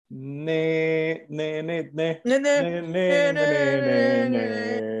Nej.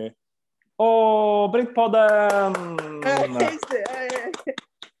 Brittpodden!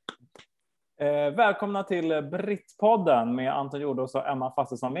 Välkomna till Brittpodden med Anton Jordås och Emma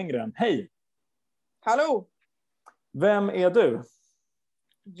Fastesson Lindgren. Hej! Hallå! Vem är du?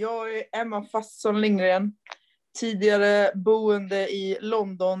 Jag är Emma Fastesson Lindgren. Tidigare boende i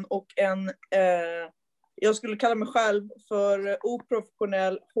London och jag skulle kalla mig själv för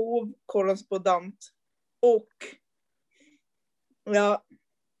oprofessionell hovkorrespondent och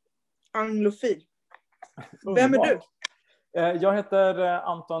anglofil. Vem är du? Jag heter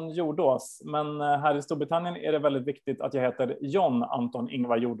Anton Jordås, men här i Storbritannien är det väldigt viktigt att jag heter John Anton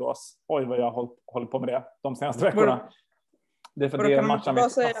Ingvar Jordås. Oj, vad jag har hållit på med det de senaste veckorna. Det är för det matchar mitt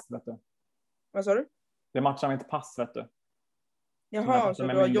pass, vet du. Vad sa du? Det matchar mitt pass, vet du. Jaha, så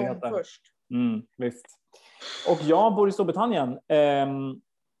du har John först. Visst. Och jag bor i Storbritannien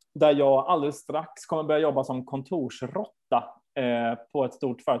där jag alldeles strax kommer börja jobba som kontorsrotta på ett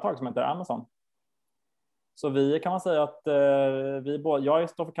stort företag som heter Amazon. Så vi kan man säga att jag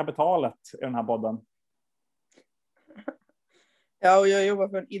står för kapitalet i den här podden. Ja, och jag jobbar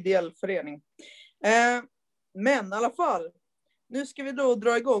för en ideell förening. Men i alla fall, nu ska vi då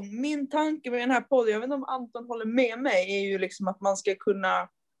dra igång. Min tanke med den här podden, jag vet inte om Anton håller med mig, är ju liksom att man ska kunna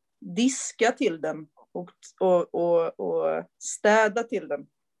diska till den och städa till den.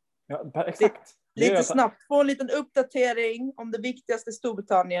 Ja, exakt. Lite snabbt, få en liten uppdatering om det viktigaste i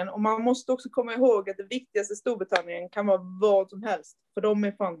Storbritannien. Och man måste också komma ihåg att det viktigaste i Storbritannien kan vara vad som helst. För de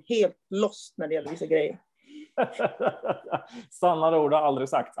är fan helt lost när det gäller vissa grejer. Sanna ord har aldrig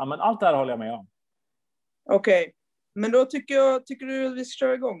sagt. Ja, men allt det här håller jag med om. Okej. Men då tycker du att vi ska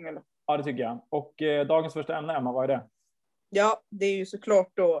köra igång, eller? Ja, det tycker jag. Och dagens första ämne, Emma, vad är det? Ja, det är ju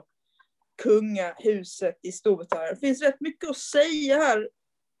såklart då kungahuset i Storbritannien. Det finns rätt mycket att säga här.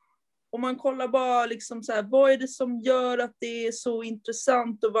 Om man kollar bara liksom så här, vad är det som gör att det är så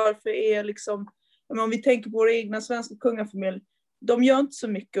intressant och varför är liksom, om vi tänker på vår egna svenska kungafamilj, de gör inte så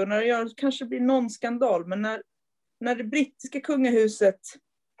mycket och när det gör kanske blir någon skandal, men när det brittiska kungahuset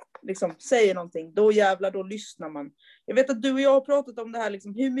liksom säger någonting, då jävlar, då lyssnar man. Jag vet att du och jag har pratat om det här,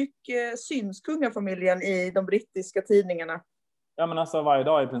 liksom, hur mycket syns kungafamiljen i de brittiska tidningarna? Ja, men alltså varje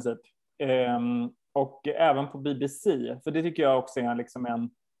dag i princip. Och även på BBC, för det tycker jag också är liksom en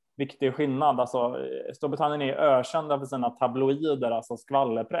viktig skillnad. Alltså, Storbritannien är ökända för sina tabloider, alltså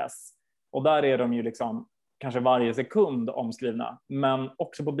skvallerpress. Och där är de ju liksom kanske varje sekund omskrivna. Men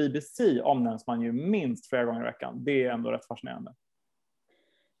också på BBC omnämns man ju minst flera gånger i veckan. Det är ändå rätt fascinerande.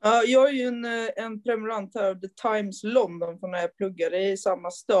 Ja, jag är ju en prenumerant här av The Times London från när jag pluggade i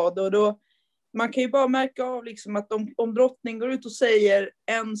samma stad. Och då, man kan ju bara märka av liksom att om drottning går ut och säger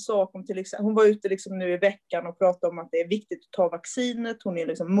en sak om till exempel, hon var ute liksom nu i veckan och pratade om att det är viktigt att ta vaccinet, hon är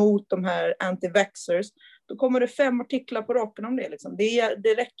liksom mot de här anti-vaxxers, då kommer det 5 artiklar på raken om det liksom.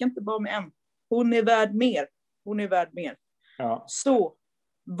 Det räcker inte bara med en. Hon är värd mer. Ja. Så,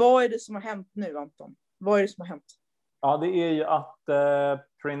 vad är det som har hänt nu, Anton? Vad är det som har hänt? Ja, det är ju att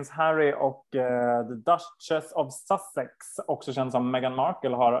Prince Harry och the Duchess of Sussex, också känd som Meghan Markle,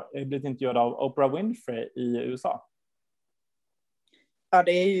 har blivit intervjuade av Oprah Winfrey i USA. Ja,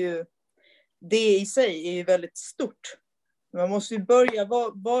 det i sig är ju väldigt stort. Man måste ju börja,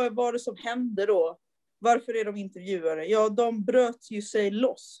 vad var det som hände då? Varför är de intervjuare? Ja, de bröt ju sig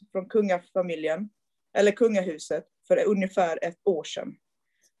loss från kungafamiljen, eller kungahuset, för ungefär 1 år sedan.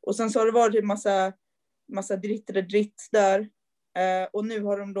 Och sen så har det varit en massa dritt där. Och nu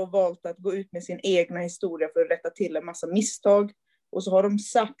har de då valt att gå ut med sin egna historia för att rätta till en massa misstag. Och så har de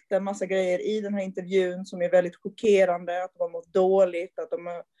sagt en massa grejer i den här intervjun som är väldigt chockerande. Att de har mått dåligt,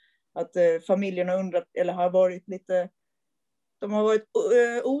 att familjen har undrat, eller har varit lite... De har varit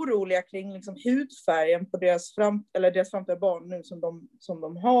oroliga kring liksom hudfärgen på deras framtida barn nu som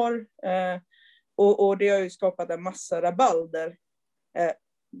de har. Och det har ju skapat en massa rabalder.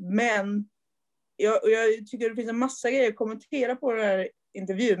 Men jag tycker det finns en massa grejer att kommentera på den här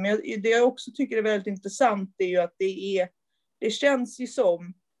intervjun. Men det jag också tycker är väldigt intressant är ju att det känns ju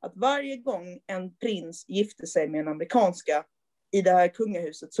som att varje gång en prins gifter sig med en amerikanska i det här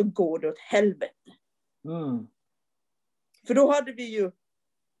kungahuset så går det åt helvete. För då hade vi ju,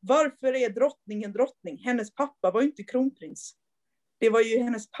 varför är drottningen drottning? Hennes pappa var ju inte kronprins. Det var ju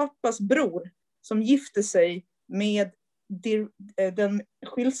hennes pappas bror som gifte sig med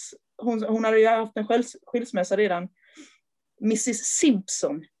hon hade ju haft en skilsmässa redan, Mrs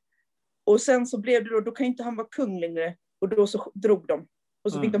Simpson. Och sen så blev det då kan inte han vara kung längre. Och då så drog de.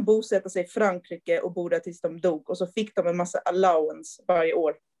 Och så fick de bosätta sig i Frankrike och bo där tills de dog. Och så fick de en massa allowance varje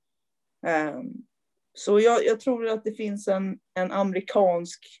år. Så jag tror att det finns en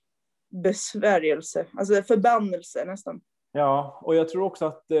amerikansk besvärjelse, alltså förbannelse nästan. Ja, och jag tror också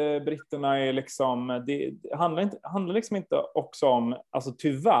att britterna är liksom, det handlar liksom inte också om, alltså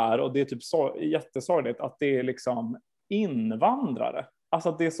tyvärr, och det är typ så jättesorgligt, att det är liksom invandrare. Alltså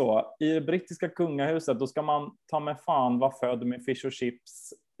att det är så, i det brittiska kungahuset, då ska man ta med fan vara född med fish och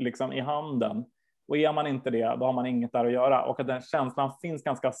chips liksom i handen. Och är man inte det, då har man inget där att göra. Och att den känslan finns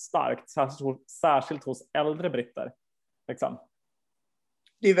ganska starkt, särskilt hos äldre britter. Liksom.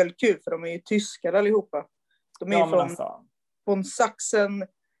 Det är väldigt kul, för de är ju tyskar allihopa. De är ju från Sachsen.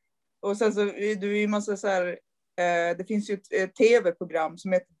 Och sen så är det ju massa så här, det finns ju ett tv-program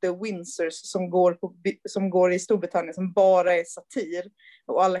som heter The Windsors som går i Storbritannien, som bara är satir.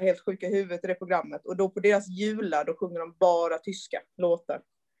 Och alla är helt sjuka i huvudet i det programmet. Och då på deras jular, då sjunger de bara tyska låtar.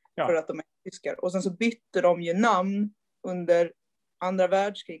 Ja. För att de är tyskar. Och sen så bytte de ju namn under andra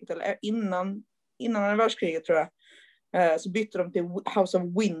världskriget, eller innan andra världskriget tror jag. Så bytte de till House of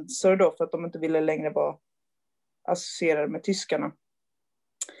Windsor då, för att de inte ville längre vara associerade med tyskarna.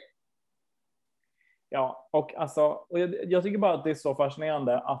 Ja, och jag tycker bara att det är så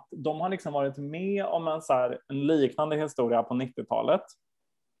fascinerande att de har liksom varit med om en liknande historia på 90-talet.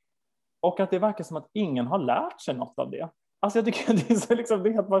 Och att det verkar som att ingen har lärt sig något av det. Alltså jag tycker att det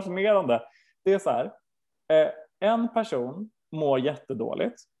är helt fascinerande. Det är så här, en person mår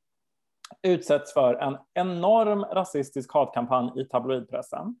jättedåligt, utsätts för en enorm rasistisk hatkampanj i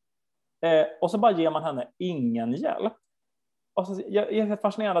tabloidpressen. Och så bara ger man henne ingen hjälp. Och så, jag är helt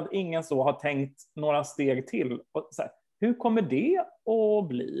fascinerad att ingen så har tänkt några steg till. Och så här, hur kommer det att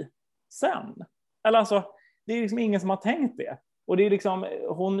bli sen? Eller alltså, det är liksom ingen som har tänkt det. Och det är liksom,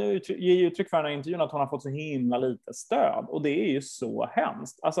 hon ger ju uttryck för den här intervjun att hon har fått så himla lite stöd. Och det är ju så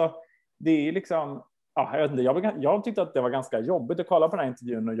hemskt. Alltså, det är liksom, ja, jag vet inte, jag tyckte att det var ganska jobbigt att kolla på den här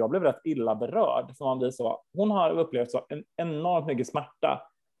intervjun och jag blev rätt illa berörd. För man blir så, hon har upplevt så enormt mycket smärta.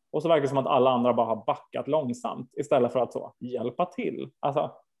 Och så verkar det som att alla andra bara har backat långsamt istället för att så hjälpa till.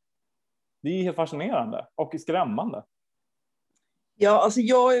 Alltså, det är helt fascinerande och skrämmande. Ja, alltså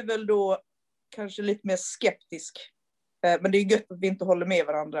jag är väl då kanske lite mer skeptisk. Men det är gött att vi inte håller med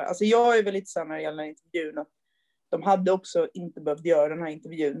varandra. Alltså jag är väl lite så här när det gäller intervjun att de hade också inte behövt göra den här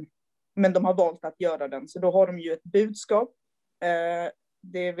intervjun. Men de har valt att göra den. Så då har de ju ett budskap.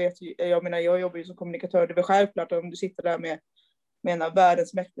 Det vet ju, jag menar, jag jobbar ju som kommunikatör. Det är väl självklart att om du sitter där med en av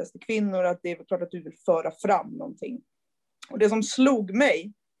världens mäktigaste kvinnor, att det är väl klart att du vill föra fram någonting. Och det som slog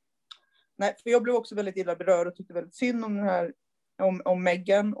mig, för jag blev också väldigt illa berörd och tyckte väldigt synd om den här, om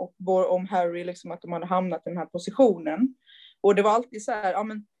Meghan och om Harry, liksom att de hade hamnat i den här positionen. Och det var alltid så här, ja,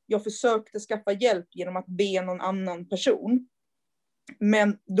 men jag försökte skaffa hjälp genom att be någon annan person.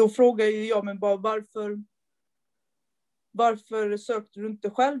 Men då frågar ju jag, men bara varför sökte du inte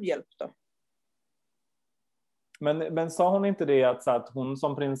själv hjälp då? Men sa hon inte det att hon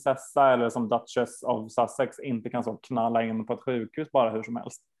som prinsessa eller som Duchess of Sussex inte kan så knalla in på ett sjukhus bara hur som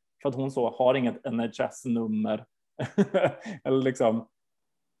helst? För att hon så har inget NHS-nummer. Eller liksom.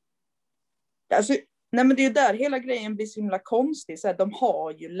 Alltså, nej men det är ju där hela grejen blir så himla konstig. Så här, de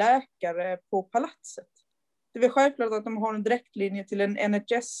har ju läkare på palatset. Det är väl självklart att de har en direktlinje till en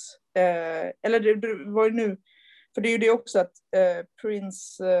NHS. Eller det var ju nu. För det är ju det också att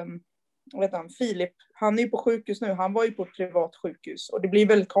prins Philip, han är ju på sjukhus nu. Han var ju på ett privat sjukhus. Och det blir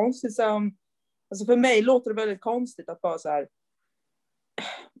väldigt konstigt. Så här, alltså för mig låter det väldigt konstigt att bara så här.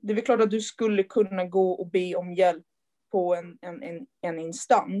 Det är väl klart att du skulle kunna gå och be om hjälp på en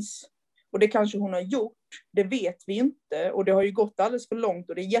instans. Och det kanske hon har gjort. Det vet vi inte. Och det har ju gått alldeles för långt.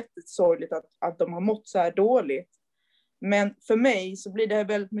 Och det är jättesorgligt att de har mått så här dåligt. Men för mig så blir det här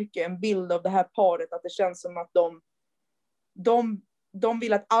väldigt mycket en bild av det här paret. Att det känns som att de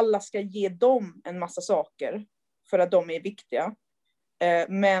vill att alla ska ge dem en massa saker. För att de är viktiga.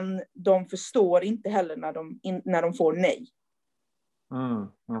 Men de förstår inte heller när de får nej.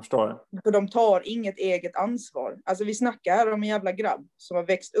 Jag förstår. För de tar inget eget ansvar. Alltså vi snackar här om en jävla grabb som har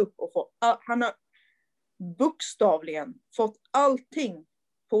växt upp och han har bokstavligen fått allting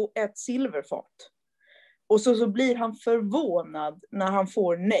på ett silverfat. Och så blir han förvånad när han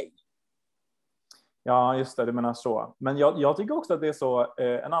får nej. Ja, just det, du menar så. Men jag tycker också att det är så,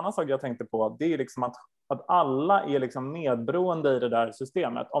 en annan sak jag tänkte på, det är liksom att alla är liksom medberoende i det där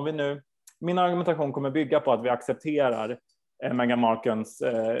systemet. Om vi nu, min argumentation kommer bygga på att vi accepterar Meghan Markles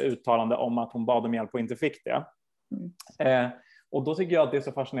uttalande om att hon bad om hjälp och inte fick det. Och då tycker jag att det är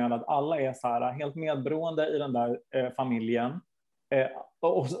så fascinerande att alla är så här helt medberoende i den där familjen.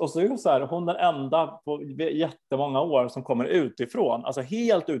 Och så är det så här, hon är den enda på jättemånga år som kommer utifrån, alltså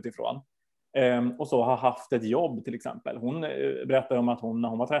helt utifrån. Och så har haft ett jobb till exempel. Hon berättade om att hon, när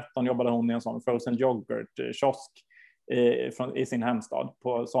hon var 13, jobbade hon i en sån frozen yoghurt-kiosk i sin hemstad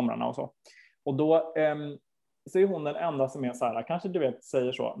på somrarna och så. Och då så är hon den enda som är så här, kanske du vet,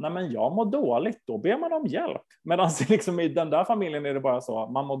 säger så, nej men jag mår dåligt, då ber man om hjälp. Medan liksom i den där familjen är det bara så,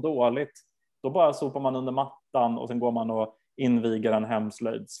 man mår dåligt, då bara sopar man under mattan och sen går man och inviger en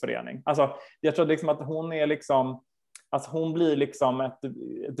hemslöjdsförening. Alltså jag tror liksom att hon är liksom, alltså hon blir liksom ett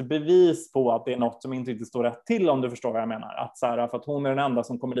bevis på att det är något som inte riktigt står rätt till, om du förstår vad jag menar. Att så här, för att hon är den enda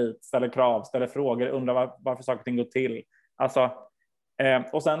som kommer dit, ställer krav, ställer frågor, undrar varför saker och ting går till. Alltså,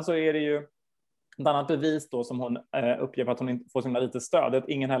 och sen så är det ju ett annat bevis då som hon uppger för att hon inte får så lite stöd, att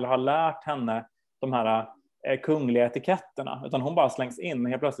ingen heller har lärt henne de här kungliga etiketterna, utan hon bara slängs in.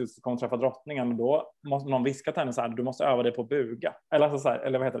 Helt plötsligt så kommer hon träffa drottningen och då måste någon viska till henne så här, du måste öva dig på att buga. Eller, så här,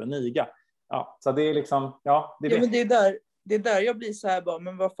 eller vad heter det, niga. Ja, så det är liksom, ja. Men det är där jag blir så här bara,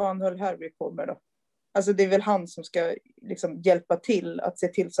 men vad fan höll Harry på med då? Alltså det är väl han som ska liksom hjälpa till att se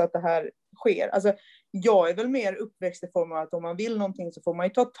till så att det här sker. Alltså jag är väl mer uppväxt i form av att om man vill någonting så får man ju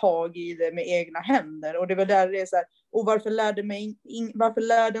ta tag i det med egna händer. Och det är väl där det är så här, och varför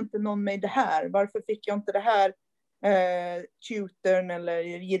lärde inte någon mig det här? Varför fick jag inte det här tutorn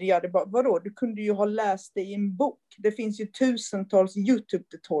eller vadå? Du kunde ju ha läst det i en bok. Det finns ju tusentals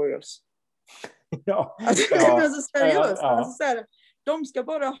YouTube-tutorials. Ja. Alltså seriöst. Alltså, så här, de ska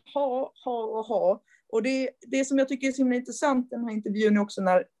bara ha. Och det som jag tycker är så himla intressant den här intervjun är också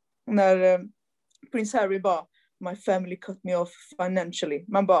när Prince Harry bara, my family cut me off financially.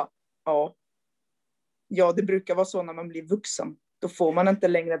 Man bara, ja, det brukar vara så när man blir vuxen. Då får man inte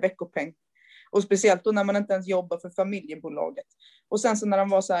längre veckopeng. Och speciellt då när man inte ens jobbar för familjebolaget. Och sen så när de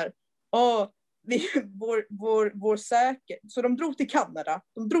var så här, vår säker. Så de drog till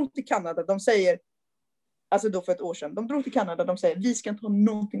Kanada. De säger, alltså då för ett år sedan. De drog till Kanada. De säger, vi ska inte ha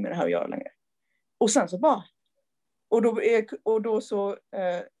någonting med det här att göra längre. Och sen så bara. Och då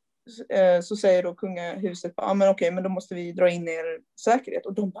så säger då kungahuset, men okej, men då måste vi dra in er säkerhet.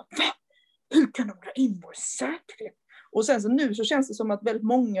 Och de bara, va? Hur kan de dra in vår säkerhet? Och sen så nu så känns det som att väldigt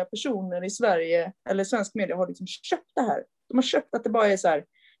många personer i Sverige eller svensk media har liksom köpt det här. De har köpt att det bara är så här,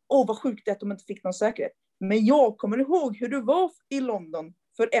 vad sjukt det att de inte fick någon säkerhet. Men jag kommer ihåg hur det var i London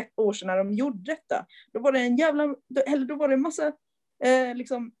för 1 år sedan när de gjorde detta. Då var det en massa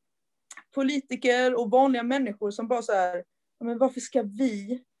liksom politiker och vanliga människor som bara så här, men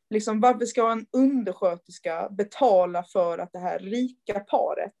varför ska en undersköterska betala för att det här rika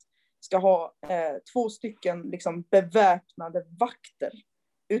paret ska ha 2 stycken liksom beväpnade vakter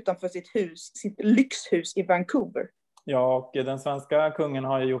utanför sitt lyxhus i Vancouver? Ja, och den svenska kungen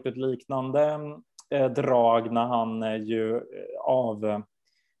har ju gjort ett liknande drag när han ju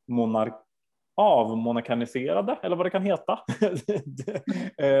avmonarkaniserade, eller vad det kan heta,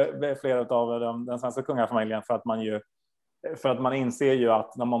 flera av den svenska kungafamiljen, för att man inser ju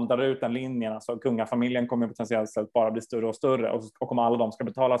att när man drar ut den linjen, alltså kungafamiljen kommer potentiellt sett bara bli större och större, och om alla de ska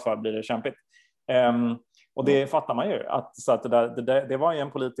betalas för blir det kämpigt. Och det fattar man ju, så att det var ju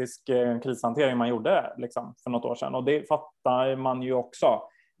en politisk krishantering man gjorde liksom, för något år sedan, och det fattar man ju också.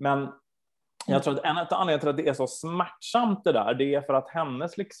 Men jag tror att en anledning till att det är så smärtsamt det är för att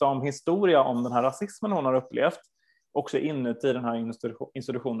hennes liksom historia om den här rasismen hon har upplevt också inuti den här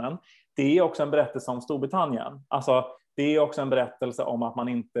institutionen, det är också en berättelse om Storbritannien. Alltså det är också en berättelse om att man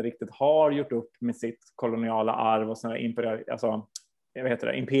inte riktigt har gjort upp med sitt koloniala arv och sina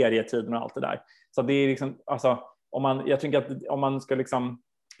imperietiden och allt det där. Så det är liksom, alltså, jag tänker att om man ska liksom,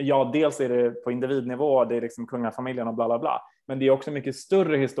 dels är det på individnivå, det är liksom kungafamiljen och bla bla bla, men det är också mycket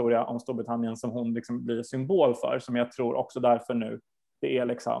större historia om Storbritannien som hon liksom blir symbol för, som jag tror också därför nu det är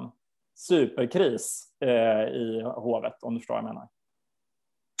liksom superkris i hovet, om du förstår vad jag menar.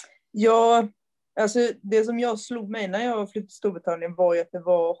 Ja, alltså det som jag slog mig när jag flyttade till Storbritannien var ju att det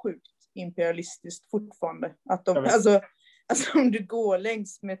var sjukt imperialistiskt fortfarande. Att alltså om du går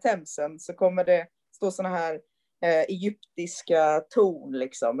längs med Themsen så kommer det stå såna här egyptiska torn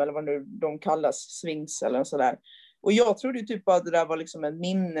liksom, eller vad nu de kallas, swings eller sådär. Och jag trodde ju typ att det där var liksom en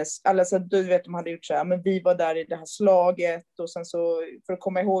minnes, alltså du vet, de hade gjort så här, men vi var där i det här slaget och sen så för att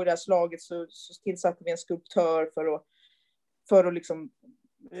komma ihåg det här slaget så tillsatte vi en skulptör för att liksom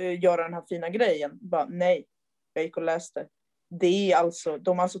göra den här fina grejen. Bara, nej, jag gick och läste. Det är alltså,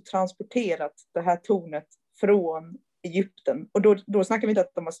 de har alltså transporterat det här tornet från Egypten. Och då snackar vi inte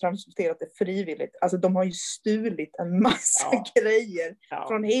att de har transporterat det frivilligt. Alltså de har ju stulit en massa grejer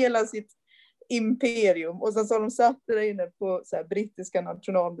från hela sitt imperium. Och sen så har de satt det där inne på så här, brittiska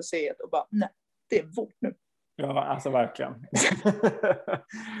nationalmuseet och bara, nej, det är vårt nu. Ja, alltså verkligen.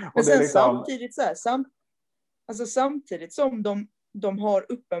 Men sen liksom samtidigt så här, samtidigt som de de har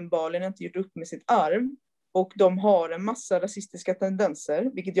uppenbarligen inte gjort upp med sitt arv. Och de har en massa rasistiska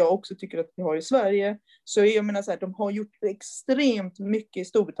tendenser, vilket jag också tycker att vi har i Sverige. Så jag menar så här, de har gjort extremt mycket i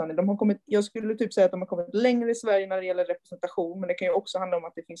Storbritannien. Jag skulle typ säga att de har kommit längre i Sverige när det gäller representation, men det kan ju också handla om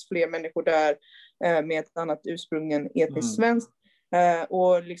att det finns fler människor där med ett annat ursprung än etniskt svenskt.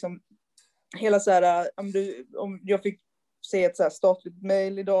 Och liksom hela så här, om jag fick se ett så här statligt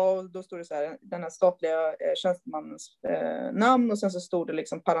mejl idag, då står det så här, den här statliga tjänstemannens namn, och sen så stod det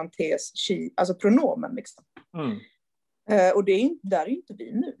liksom parentes she, alltså pronomen liksom. Och där är inte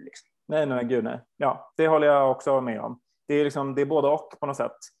vi nu liksom. Nej, gud nej. Ja, det håller jag också med om. Det är både och på något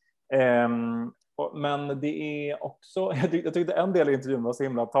sätt. Men det är också, jag tyckte en del i intervjun var så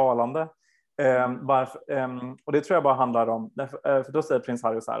himla talande. Och det tror jag bara handlar om, för då säger prins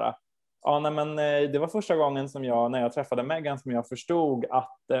Harry så här: ja, nej, men det var första gången som när jag träffade Meghan, som jag förstod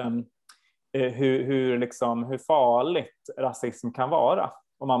att hur farligt rasism kan vara.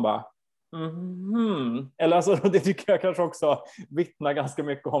 Och man bara, eller alltså, det tycker jag kanske också vittnar ganska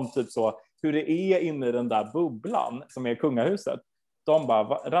mycket om typ så hur det är inne i den där bubblan som är kungahuset. De bara,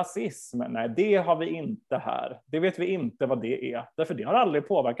 rasism, nej, det har vi inte här. Det vet vi inte vad det är. Därför det har aldrig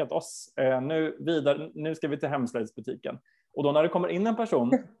påverkat oss. Nu ska vi till hemslöjdsbutiken. Och då när det kommer in en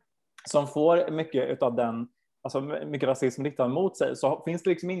person som får mycket av den, alltså mycket rasism riktad mot sig, så finns det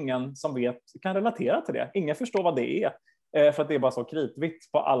liksom ingen som kan relatera till det. Ingen förstår vad det är. För att det är bara så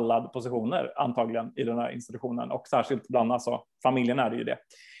kritvitt på alla positioner antagligen i den här institutionen. Och särskilt bland familjen är det ju det.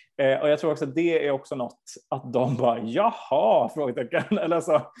 Och jag tror också att det är också något att de bara, jaha, frågetecken. Eller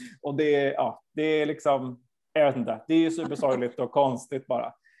så. Och det är liksom, jag vet inte, det är ju supersorgligt och konstigt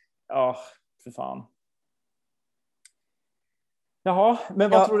bara. Ja, för fan. Jaha, men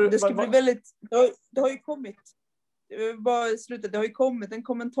vad tror du? Det ska bli väldigt, det har ju kommit, det har ju kommit en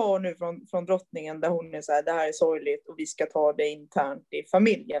kommentar nu från drottningen där hon är så här, det här är sorgligt och vi ska ta det internt i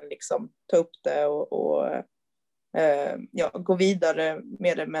familjen, liksom ta upp det och gå vidare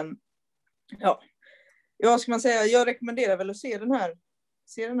med det. Men vad ska man säga, jag rekommenderar väl att se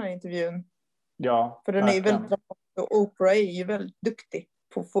den här intervjun. Ja, för den är ju väldigt bra, och Oprah är ju väldigt duktig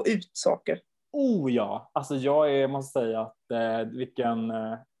på att få ut saker. Ja, alltså jag måste säga att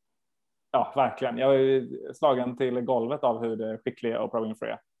verkligen. Jag är slagen till golvet av hur skicklig Oprah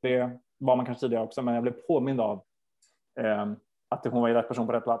Winfrey är. Det var man kanske tidigare också, men jag blev påmind av att hon var rätt person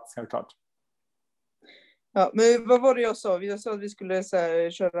på rätt plats, helt klart. Ja, men vad var det jag sa? Jag sa att vi skulle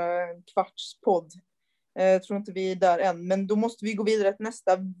köra en kvartspodd. Jag tror inte vi är där än, men då måste vi gå vidare till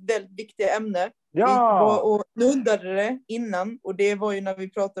nästa väldigt viktiga ämne. Ja! Och nuddade det innan, och det var ju när vi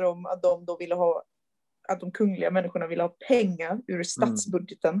pratade om att de då ville ha, att de kungliga människorna ville ha pengar ur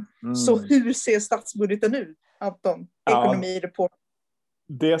statsbudgeten. Så hur ser statsbudgeten ut, Anton? Ekonomireport.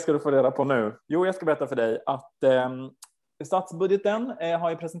 Det ska du få reda på nu. Jo, jag ska berätta för dig att statsbudgeten har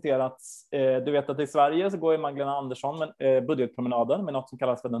ju presenterats. Du vet att i Sverige så går ju Magdalena Andersson med budgetpromenaden med något som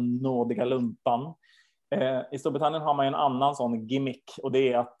kallas för den nådiga luntan. I Storbritannien har man ju en annan sån gimmick, och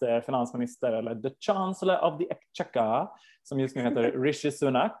det är att finansminister, eller the chancellor of the exchequer, som just nu heter Rishi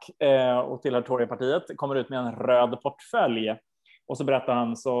Sunak och tillhör Torypartiet, kommer ut med en röd portfölj. Och så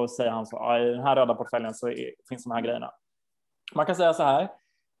säger han så, i den här röda portföljen så finns de här grejerna. Man kan säga så här,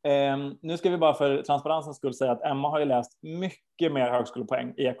 nu ska vi bara för transparensens skull säga att Emma har ju läst mycket mer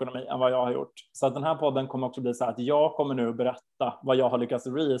högskolepoäng i ekonomi än vad jag har gjort. Så att den här podden kommer också bli så här att jag kommer nu berätta vad jag har lyckats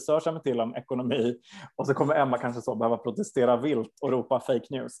researcha mig till om ekonomi, och så kommer Emma kanske så behöva protestera vilt och ropa fake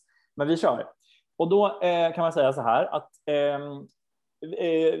news. Men vi kör. Och då kan man säga så här att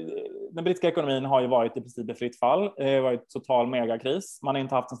den brittiska ekonomin har ju varit i princip i fritt fall. Det har varit total megakris. Man har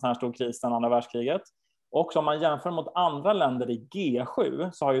inte haft en sån här stor kris sedan andra världskriget. Och om man jämför mot andra länder i G7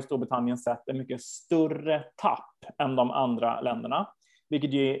 så har ju Storbritannien sett en mycket större tapp än de andra länderna.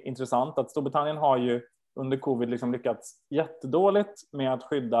 Vilket ju är intressant, att Storbritannien har ju under covid liksom lyckats jättedåligt med att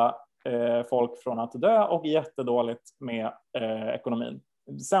skydda folk från att dö, och jättedåligt med ekonomin.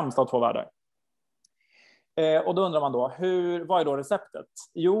 Sämst av två världar. Och då undrar man då, vad är då receptet?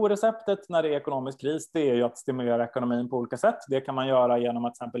 Jo, receptet när det är ekonomisk kris, det är ju att stimulera ekonomin på olika sätt. Det kan man göra genom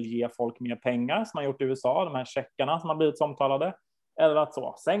att till exempel ge folk mer pengar, som man gjort i USA, de här checkarna som har blivit omtalade. Eller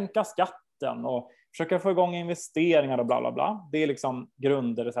att sänka skatten och försöka få igång investeringar och bla bla bla. Det är liksom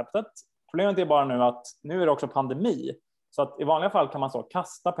grundreceptet. Problemet är bara nu att nu är det också pandemi. Så att i vanliga fall kan man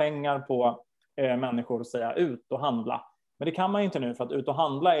kasta pengar på människor och säga ut och handla. Men det kan man ju inte nu, för att ut och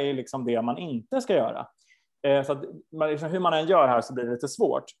handla är liksom det man inte ska göra. Så att hur man än gör här så blir det lite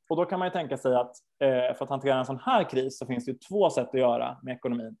svårt. Och då kan man ju tänka sig att för att hantera en sån här kris så finns det ju två sätt att göra med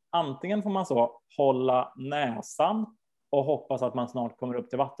ekonomin. Antingen får man hålla näsan och hoppas att man snart kommer upp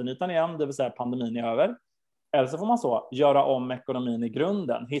till vattenytan igen, det vill säga pandemin är över. Eller så får man så göra om ekonomin i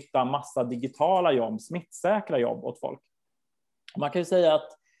grunden, hitta massa digitala jobb, smittsäkra jobb åt folk. Man kan ju säga att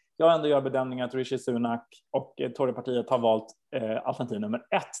jag ändå gör bedömningen att Rishi Sunak och Torypartiet har valt alternativ nummer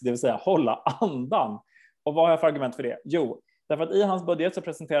 1, det vill säga hålla andan. Och vad har jag för argument för det? Jo, därför att i hans budget så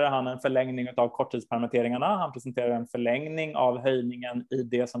presenterar han en förlängning av korttidspermitteringarna. Han presenterar en förlängning av höjningen i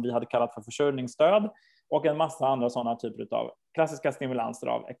det som vi hade kallat för försörjningsstöd och en massa andra sådana typer av klassiska stimulanser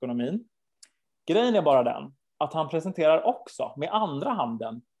av ekonomin. Grejen är bara den att han presenterar också med andra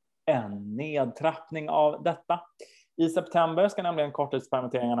handen en nedtrappning av detta. I september ska nämligen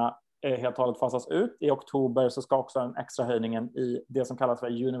korttidspermitteringarna helt och hållet fasas ut. I oktober så ska också den extra höjningen i det som kallas för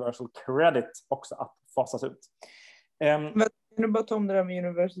Universal Credit också att fasas ut. Kan du bara ta om det där med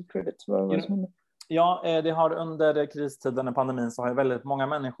Universal Credit? Ja, det har under kristiden och pandemin så har väldigt många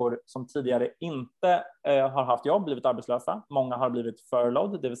människor som tidigare inte har haft jobb blivit arbetslösa. Många har blivit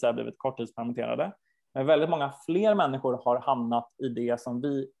furloughed, det vill säga blivit korttidspermitterade. Men väldigt många fler människor har hamnat i det som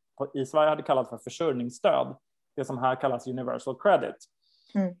vi i Sverige hade kallat för försörjningsstöd. Det som här kallas Universal Credit.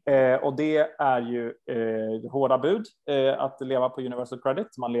 Och det är ju hårda bud att leva på Universal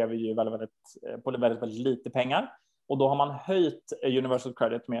Credit. Man lever ju på väldigt lite pengar. Och då har man höjt Universal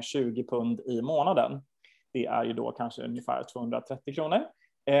Credit med 20 pund i månaden. Det är ju då kanske ungefär 230 kronor.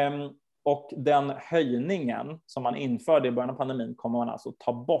 Och den höjningen som man införde i början av pandemin kommer man alltså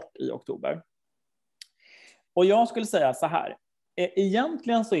ta bort i oktober. Och jag skulle säga så här.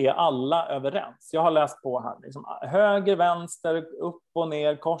 Egentligen så är alla överens. Jag har läst på här. Liksom, höger, vänster, upp och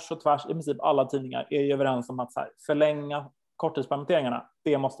ner, kors och tvärs. I princip alla tidningar är ju överens om att så här, förlänga korttidspermitteringarna.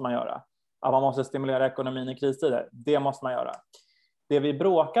 Det måste man göra. Att man måste stimulera ekonomin i kristider. Det måste man göra. Det vi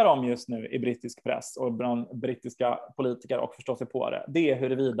bråkar om just nu i brittisk press och bland brittiska politiker och förståsigpåare, det är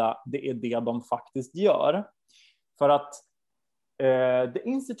huruvida det är det de faktiskt gör. För att The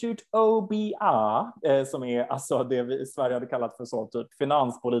Institute OBA, som är alltså det vi i Sverige hade kallat för så typ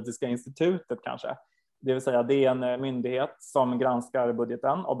Finanspolitiska institutet kanske. Det vill säga det är en myndighet som granskar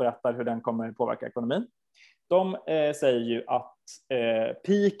budgeten och berättar hur den kommer påverka ekonomin. De säger ju att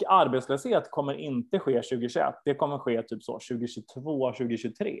peak arbetslöshet kommer inte ske 2021. Det kommer ske typ så 2022,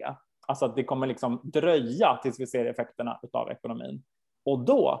 2023. Alltså att det kommer liksom dröja tills vi ser effekterna av ekonomin. Och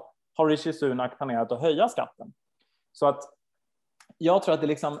då har Rishi Sunak planerat att höja skatten. Så att jag tror att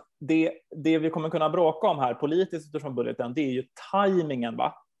det vi kommer kunna bråka om här politiskt utifrån budgeten, det är ju tajmingen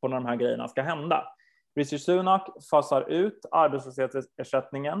på när de här grejerna ska hända. Rishi Sunak fasar ut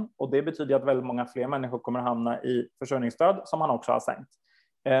arbetslöshetsersättningen och det betyder att väldigt många fler människor kommer att hamna i försörjningsstöd som han också har sänkt.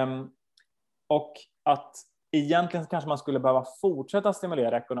 Och att egentligen kanske man skulle behöva fortsätta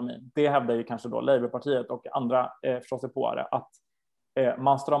stimulera ekonomin. Det hävdar ju kanske då Labourpartiet och andra förståsigpåare att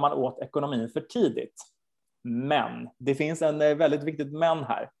man stramar åt ekonomin för tidigt. Men det finns en väldigt viktigt men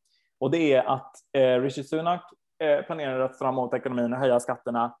här. Och det är att Rishi Sunak planerar att strama åt ekonomin och höja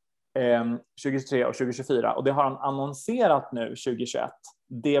skatterna 2023 och 2024. Och det har han annonserat nu 2021.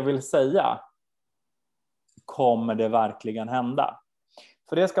 Det vill säga, kommer det verkligen hända?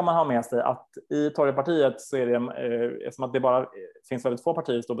 För det ska man ha med sig att i Torypartiet så är det, eftersom att det bara finns väldigt få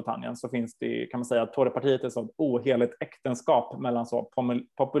partier i Storbritannien, så finns det, kan man säga att Torypartiet är så ett oheligt äktenskap mellan så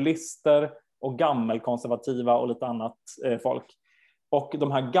populister och gammelkonservativa och lite annat folk. Och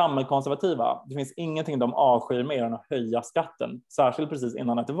de här gammelkonservativa, det finns ingenting de avskyr mer än att höja skatten, särskilt precis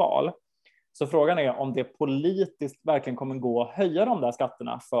innan ett val. Så frågan är om det politiskt verkligen kommer gå att höja de där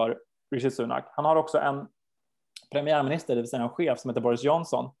skatterna för Rishi Sunak. Han har också en premiärminister, det vill säga en chef som heter Boris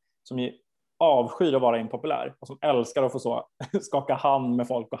Johnson, som ju avskyr att vara impopulär och som älskar att få så skaka hand med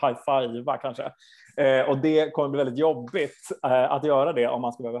folk och high-fiva kanske. Och det kommer bli väldigt jobbigt att göra det om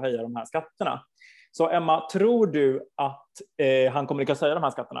man ska behöva höja de här skatterna. Så Emma, tror du att han kommer lyckas höja de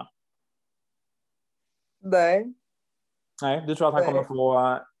här skatterna? Nej. Nej, du tror att han kommer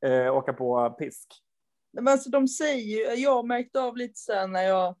få åka på pisk? Men alltså de säger ju, jag märkte av lite sen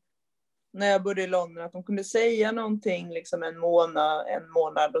när jag bodde i London att de kunde säga någonting liksom en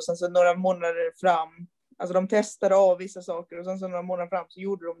månad och sen så några månader fram, alltså de testade av vissa saker och sen så några månader fram så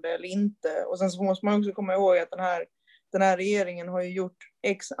gjorde de det eller inte. Och sen så måste man också komma ihåg att den här regeringen har ju gjort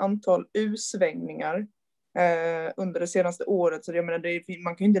x antal U-svängningar under det senaste året, så jag menar,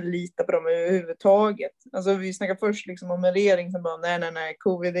 man kan ju inte lita på dem överhuvudtaget. Alltså vi snackar först liksom om en regering som bara nej,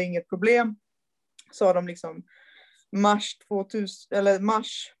 covid är inget problem. Så har de liksom mars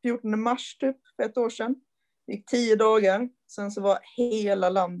 14 mars typ för ett år sedan. Det gick 10 dagar. Sen så var hela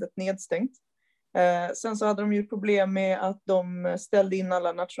landet nedstängt. Sen så hade de ju problem med att de ställde in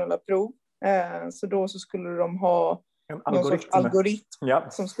alla nationella prov. Så då så skulle de ha någon sorts algoritm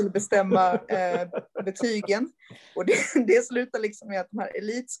som skulle bestämma betygen. Och det slutar liksom med att de här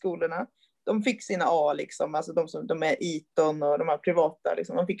elitskolorna de fick sina A liksom, alltså de är Eton och de här privata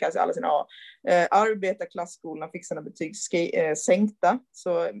liksom, de fick alltså alla sina A. Arbetarklassskolorna fick sina betyg sänkta,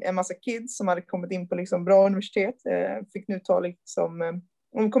 så en massa kids som hade kommit in på liksom bra universitet fick nu ta liksom,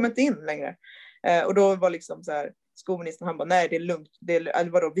 de kom inte in längre. Och då var liksom så här, skolministern, han bara, nej det är lugnt,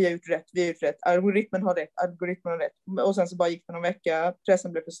 vadå, vi har gjort rätt, algoritmen har rätt. Och sen så bara gick det någon vecka,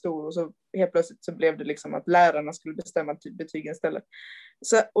 pressen blev för stor och så helt plötsligt så blev det liksom att lärarna skulle bestämma betygen istället.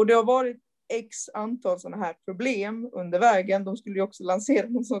 Och det har varit x antal sådana här problem under vägen. De skulle ju också lansera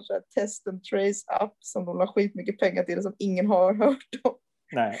någon sorts test and trace app som de la skitmycket pengar till, som ingen har hört om.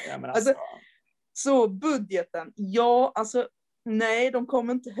 Nej, jag menar alltså. Så budgeten, ja, alltså nej, de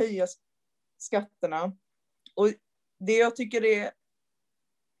kommer inte höja skatterna. Och det jag tycker är,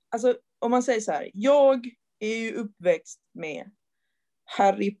 alltså om man säger så här, jag är ju uppväxt med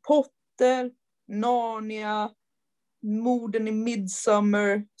Harry Potter, Narnia, Morden i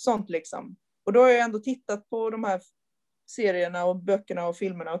Midsummer, sånt liksom. Och då har jag ändå tittat på de här serierna och böckerna och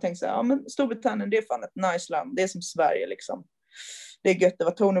filmerna och tänkt så här, ja men Storbritannien, det är fan ett nice land, det är som Sverige liksom. Det är gött, det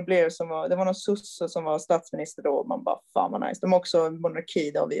var Tony Blair det var någon sosse som var statsminister då, och man bara, fan vad nice. De har också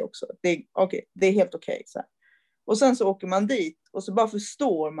monarki, det har vi också. Det är helt okej. Så här. Och sen så åker man dit och så bara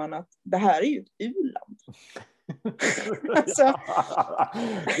förstår man att det här är ju ett u-land. Alltså.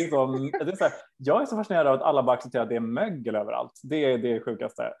 Det är så här, jag är så fascinerad av att alla bara accepterar att det är mögel överallt. Det är det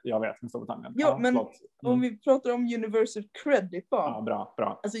sjukaste jag vet med Storbritannien. Ja, men om vi pratar om Universal Credit bara. Ja,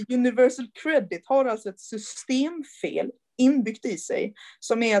 bra. Alltså Universal Credit har alltså ett systemfel inbyggt i sig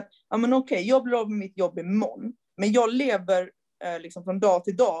som är att, ja men okej, jag blir av med mitt jobb imorgon, men jag lever liksom från dag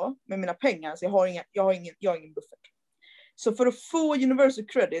till dag med mina pengar, så jag har ingen buffert. Så för att få Universal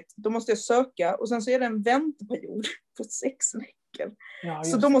Credit, då måste jag söka, och sen så är det en vänteperiod på 6 veckor. Ja,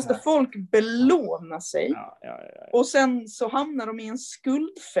 så då måste folk belåna sig. Ja. Och sen så hamnar de i en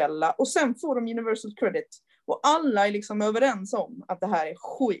skuldfälla, och sen får de Universal Credit. Och alla är liksom överens om att det här är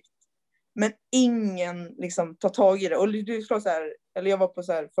skit. Men ingen liksom tar tag i det. Och det är så här, eller jag var på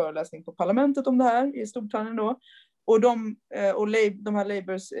så här föreläsning på parlamentet om det här i Storbritannien då. Och de här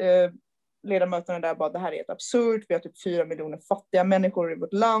Labours ledamöterna där bara, det här är ett absurt. Vi har typ 4 miljoner fattiga människor i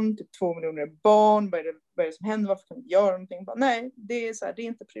vårt land. Typ 2 miljoner barn. Vad är det som händer? Varför kan vi inte göra någonting? Bara, nej, det är så här, det är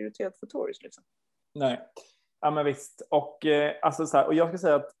inte prioriterat för Tories liksom. Nej. Ja men visst, och, alltså så här, och jag ska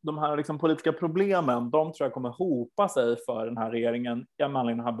säga att de här liksom politiska problemen, de tror jag kommer hopa sig för den här regeringen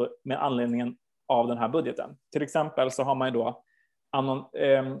med anledningen av den här budgeten. Till exempel så har man ju då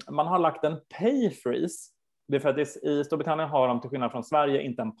man har lagt en pay freeze. Det är för att i Storbritannien har de till skillnad från Sverige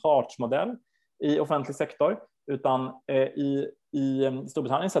inte en partsmodell i offentlig sektor, utan i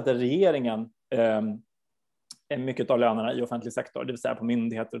Storbritannien sätter regeringen mycket av lönerna i offentlig sektor, det vill säga på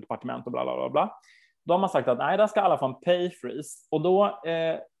myndigheter och departement och bla bla bla bla. Då har man sagt att nej, där ska alla få en pay freeze. Och då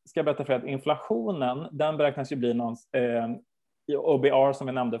ska jag berätta för er att inflationen, den beräknas ju bli någon i OBR som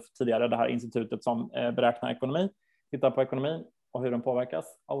vi nämnde tidigare, det här institutet som beräknar ekonomi, tittar på ekonomin och hur den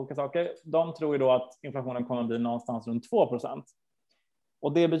påverkas av olika saker. De tror ju då att inflationen kommer att bli någonstans runt 2%.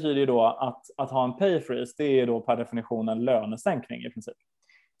 Och det betyder ju då att ha en pay freeze, det är då per definition en lönesänkning i princip.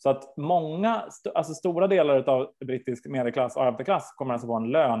 Så att stora delar av brittisk medelklass och arbetarklass kommer alltså få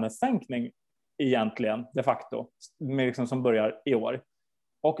en lönesänkning egentligen de facto liksom som börjar i år.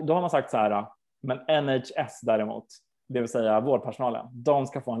 Och då har man sagt så här, men NHS däremot, det vill säga vårdpersonalen, de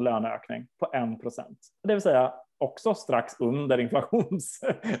ska få en löneökning på 1%. Det vill säga också strax under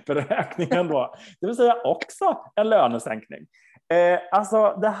inflationsberäkningen då. Det vill säga också en lönesänkning.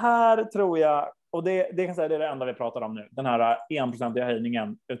 Alltså det här tror jag, och det kan jag säga, det är det enda vi pratar om nu, den här 1%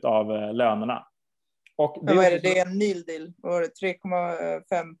 höjningen av lönerna. Och det, vad är det? Det är en Neil deal. Var det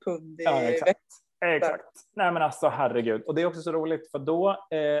 3,5 pund i veckan? Exakt. Nej men alltså herregud. Och det är också så roligt för då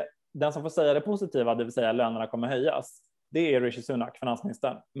den som får säga det positiva, det vill säga lönerna kommer höjas, det är Rishi Sunak,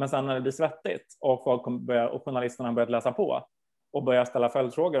 finansministern. Men sen när det blir svettigt och folk och journalisterna har börjat läsa på och börjar ställa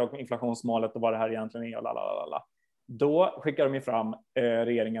följdfrågor om inflationsmålet och vad det här egentligen är och lalala, då skickar de ju fram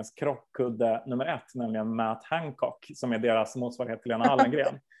regeringens krockkudde nummer 1, nämligen Matt Hancock, som är deras motsvarighet till Lena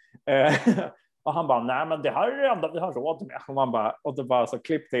Hallengren. Och han bara, nej men det här är det enda vi har råd med. Och man bara, och då bara så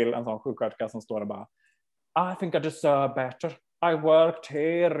klipp till en sån sjuksköterska som står och bara, I think I deserve better. I worked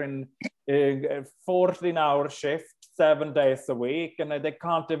here in 14-hour shift 7 days a week and they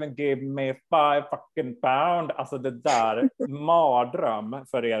can't even give me 5 fucking pound. Alltså det där mardröm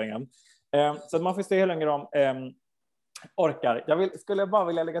för regeringen. Så man får se hur länge de orkar. Skulle bara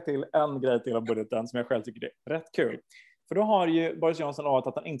vilja lägga till en grej till av budgeten som jag själv tycker är rätt kul. För då har ju Boris Johnson lovat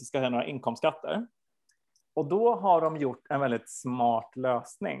att han inte ska ha några inkomstskatter. Och då har de gjort en väldigt smart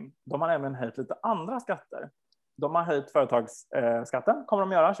lösning. De har även höjt lite andra skatter. de har höjt företagsskatten, kommer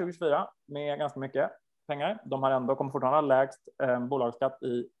de göra 2024 med ganska mycket pengar. De har ändå, kommer fortfarande ha lägst bolagsskatt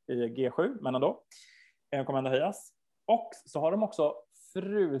i G7, men ändå kommer ändå höjas. Och så har de också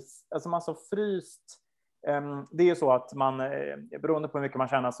fryst. Det är ju så att man, beroende på hur mycket man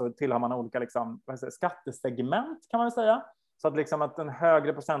tjänar, så tillhör man olika liksom, skattesegment, kan man väl säga. Så att, liksom, att en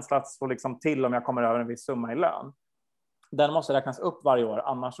högre procentsats får liksom till om jag kommer över en viss summa i lön. Den måste räknas upp varje år,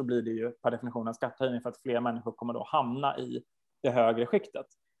 annars så blir det ju per definition en skattehöjning för att fler människor kommer då hamna i det högre skiktet.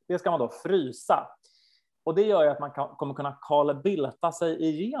 Det ska man då frysa. Och det gör ju att man kommer kunna Carl Bildta sig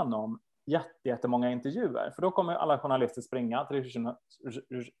igenom jättemånga intervjuer. För då kommer alla journalister springa till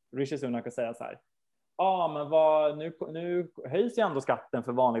Rishi Sunak och säga så här: men nu höjs ju ändå skatten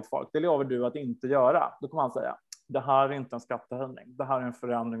för vanligt folk. Det lovar du att inte göra. Då kommer han säga: det här är inte en skattehöjning. Det här är en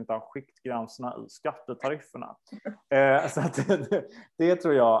förändring av skiktgränserna i skattetarifferna. Så att det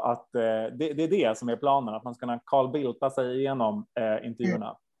tror jag att det är det som är planen. Att man ska kunna Carl Bildta sig igenom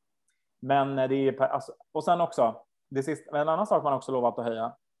intervjuerna. Men det är, alltså, och sen också, en annan sak man också lovat att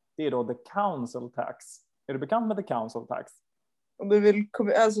höja, det är då the council tax. Är du bekant med the council tax? Det är väl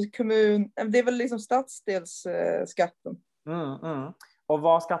kommun, det är väl liksom stadsdelsskatten. Och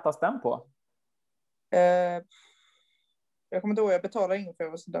vad skattas den på? Jag kommer inte ihåg, jag betalar inget för att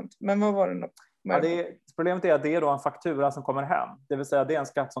jag var student. Men vad var det? Problemet är att det är då en faktura som kommer hem. Det vill säga det är en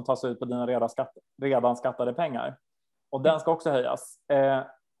skatt som tas ut på dina redan skattade pengar. Och den ska också höjas.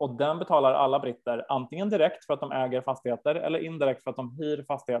 Och den betalar alla britter antingen direkt för att de äger fastigheter eller indirekt för att de hyr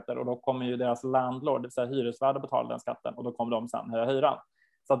fastigheter. Och då kommer ju deras landlord, det vill säga hyresvärd, betala den skatten. Och då kommer de sen höja hyran.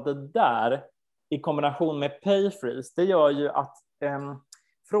 Så att det där i kombination med pay freeze, det gör ju att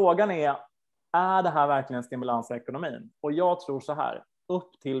frågan är det här verkligen stimulans i ekonomin? Och jag tror så här,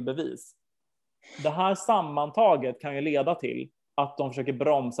 upp till bevis. Det här sammantaget kan ju leda till att de försöker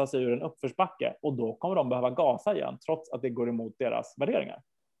bromsa sig ur en uppförsbacke, och då kommer de behöva gasa igen trots att det går emot deras värderingar.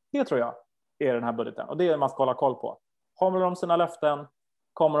 Det tror jag är den här budgeten, och det är det man ska hålla koll på. Håller de sina löften,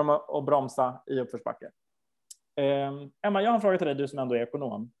 kommer de att bromsa i uppförsbacke. Emma, jag har en fråga till dig, du som ändå är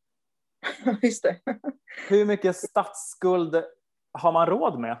ekonom. Just det. Hur mycket statsskuld har man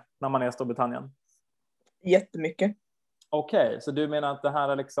råd med när man är i Storbritannien? Jättemycket. Okej, så du menar att det här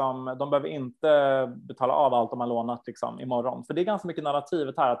är liksom, de behöver inte betala av allt de har lånat liksom imorgon? För det är ganska mycket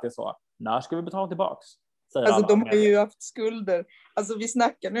narrativet här att det är så, när ska vi betala tillbaks? Alltså de har ju haft skulder. Alltså vi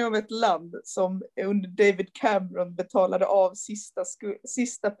snackar nu om ett land som under David Cameron betalade av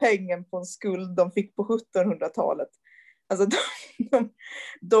sista pengen på en skuld de fick på 1700-talet. Alltså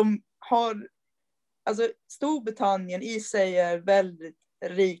de har, alltså Storbritannien i sig är väldigt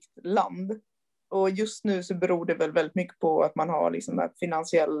rikt land. Och just nu så beror det väl väldigt mycket på att man har liksom den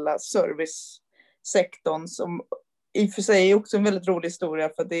finansiella servicesektorn som i och för sig är också en väldigt rolig historia,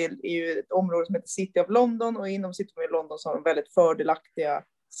 för det är ju ett område som heter City of London, och inom City of London så har de väldigt fördelaktiga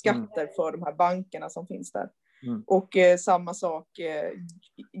skatter för de här bankerna som finns där. Och samma sak,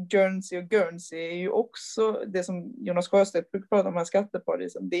 Jersey och Guernsey är ju också det som Jonas Sjöstedt brukar prata om, här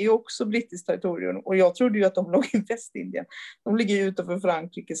skatteparadisen. Det är ju också brittiskt territorium, och jag trodde ju att de låg i Västindien. De ligger ju utanför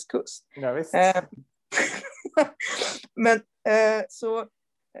Frankrikes kust. Ja, visst. Men så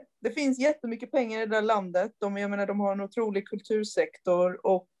det finns jättemycket pengar i det där landet. De har en otrolig kultursektor,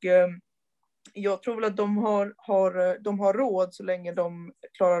 och jag tror väl att de har råd så länge de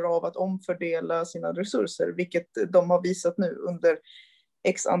klarar av att omfördela sina resurser, vilket de har visat nu under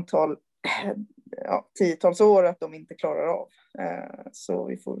x antal tiotals år att de inte klarar av. Så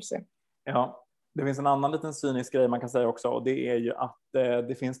vi får se. Ja, det finns en annan liten cynisk grej man kan säga också, och det är ju att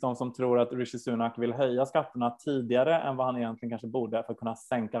det finns de som tror att Rishi Sunak vill höja skatterna tidigare än vad han egentligen kanske borde för att kunna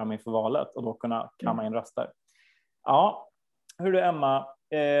sänka dem inför valet och då kunna kamma in röster. Ja, hur du Emma,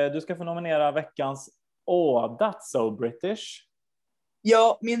 du ska få nominera veckans That's so British.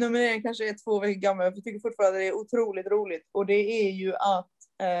 Ja, min nominering kanske är 2 veckor gammal. Jag tycker fortfarande det är otroligt roligt, och det är ju att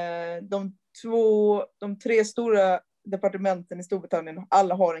de 3 stora departementen i Storbritannien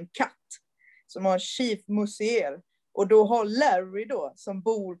alla har en katt som har chief musier, och då har Larry då, som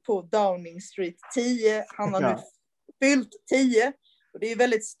bor på Downing Street 10, han har nu fyllt 10, och det är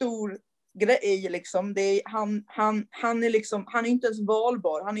väldigt stor grej liksom. Det är, han är liksom, han är inte ens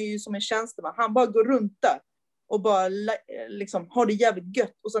valbar, han är ju som en tjänsteman, han bara går runt där och bara liksom har det jävligt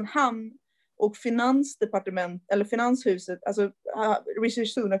gött, och sen han och finansdepartement eller finanshuset, alltså Rishi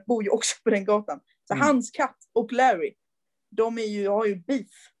Sunak bor ju också på den gatan, så hans katt och Larry, de har ju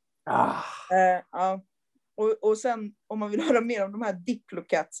beef. Och sen om man vill höra mer om de här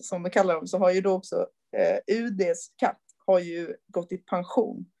diplocats som vi kallar dem, så har ju då också UDs katt har ju gått i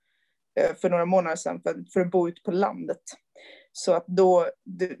pension för några månader sedan för att bo ut på landet. Så att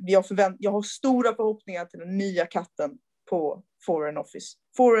jag har stora förhoppningar till den nya katten på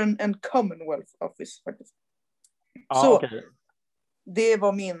Foreign and Commonwealth Office faktiskt. Så okay. Det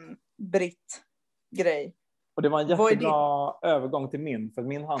var min britt-grej. Och det var en jättebra övergång till min, för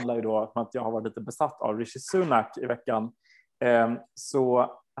min handlar ju då om att jag har varit lite besatt av Rishi Sunak i veckan.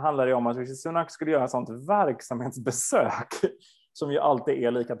 Så handlar det om att Rishi Sunak skulle göra ett sånt verksamhetsbesök som ju alltid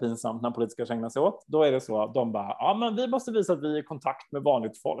är lika pinsamt när politiker ägnar sig åt. Då är det så att de bara, men vi måste visa att vi är i kontakt med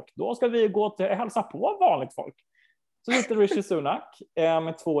vanligt folk. Då ska vi gå till hälsa på vanligt folk. Så sitter Rishi Sunak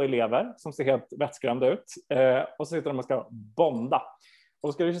med 2 elever som ser helt vettskrämda ut. Och så sitter de och ska bonda. Och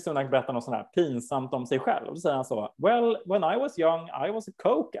då ska Rishi Sunak berätta något sånt här pinsamt om sig själv. Och då säger han så, well, when I was young, I was a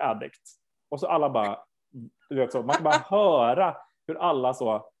coke addict. Och så alla bara, du vet så, man kan bara höra hur alla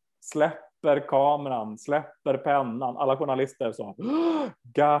så släpper kameran, släpper pennan. Alla journalister så,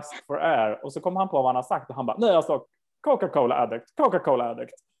 gasp for air. Och så kommer han på vad han har sagt och han bara, nej, jag sa Coca-Cola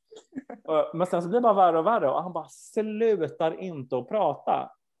addict. Men sen så blir det bara värre och värre och han bara slutar inte att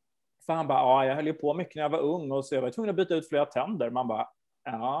prata. För han bara, jag höll ju på mycket när jag var ung och så jag var tvungen att byta ut flera tänder. Man bara,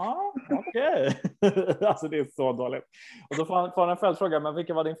 okej. Alltså det är så dåligt. Och då får han en följdfråga, men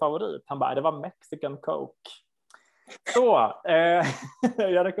vilken var din favorit? Han bara, det var Mexican Coke. Så,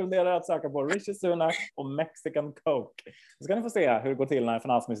 jag rekommenderar att söka på Rishi Sunak och Mexican Coke. Så ska ni få se hur det går till när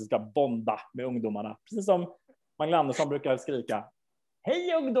finansministern ska bonda med ungdomarna. Precis som Magdalena Andersson brukar skrika,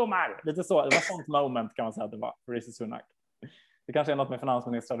 hej ungdomar! Lite så, det var sånt moment kan man säga att det var för Rishi Sunak. Det kanske är något med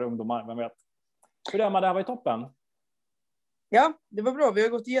finansministrar och ungdomar, vem vet. Hur är det här var i toppen? Ja, det var bra. Vi har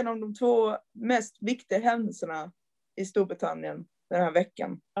gått igenom de 2 mest viktiga händelserna i Storbritannien den här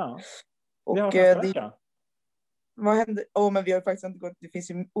veckan. Ja. Och vi har vad hände? Men vi har faktiskt inte gått. Det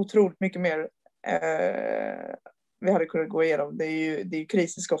finns ju otroligt mycket mer vi hade kunnat gå igenom. Det är ju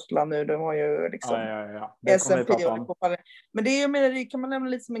kris i Skottland nu. De har ju liksom SNP på. Men det kan man nämna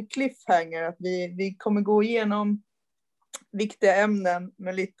lite som en cliffhanger, att vi kommer gå igenom viktiga ämnen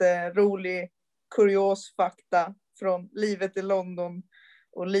med lite rolig kuriosfakta från livet i London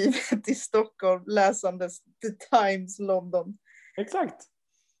och livet i Stockholm, läsandes The Times London. Exakt.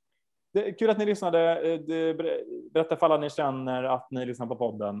 Det är kul att ni lyssnade. Berätta för alla ni känner att ni lyssnar på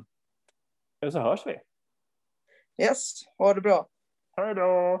podden. Eller så hörs vi. Yes, ha det bra. Hej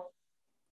då.